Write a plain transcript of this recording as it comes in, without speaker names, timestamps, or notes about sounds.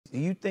Do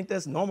you think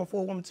that's normal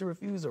for a woman to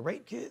refuse a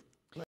rape kit?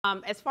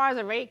 As far as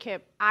a rape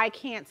kit, I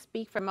can't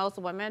speak for most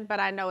women, but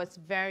I know it's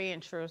very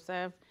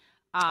intrusive.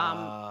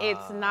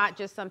 It's not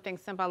just something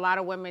simple. A lot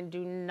of women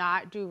do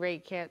not do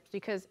rape kits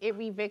because it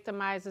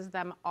re-victimizes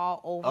them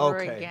all over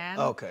again.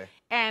 Okay.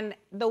 And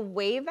the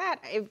way that,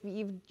 if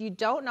you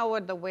don't know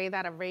what the way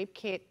that a rape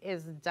kit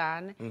is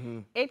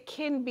done, it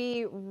can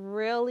be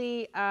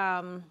really,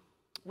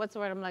 what's the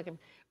word I'm looking for?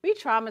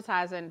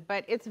 Re-traumatizing,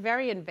 but it's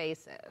very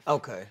invasive.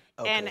 Okay.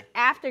 And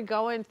after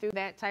going through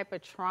that type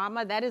of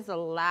trauma, that is the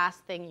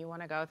last thing you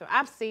want to go through.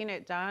 I've seen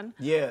it done.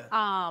 Yeah.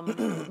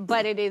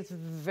 But it is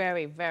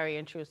very, very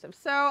intrusive.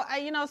 So,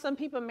 you know, some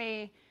people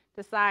may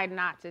decide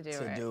not to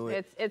do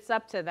it. It's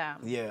up to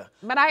them. Yeah.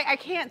 But I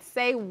can't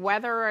say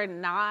whether or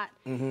not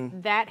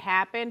that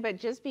happened, but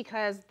just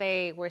because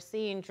they were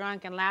seen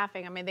drunk and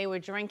laughing, I mean, they were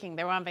drinking,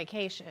 they were on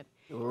vacation.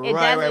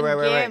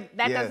 That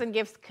doesn't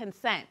give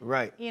consent.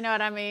 Right. You know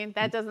what I mean?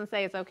 That doesn't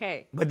say it's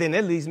okay. But then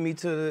that leads me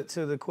to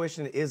the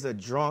question, is a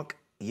drunk,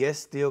 yes,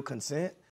 still consent?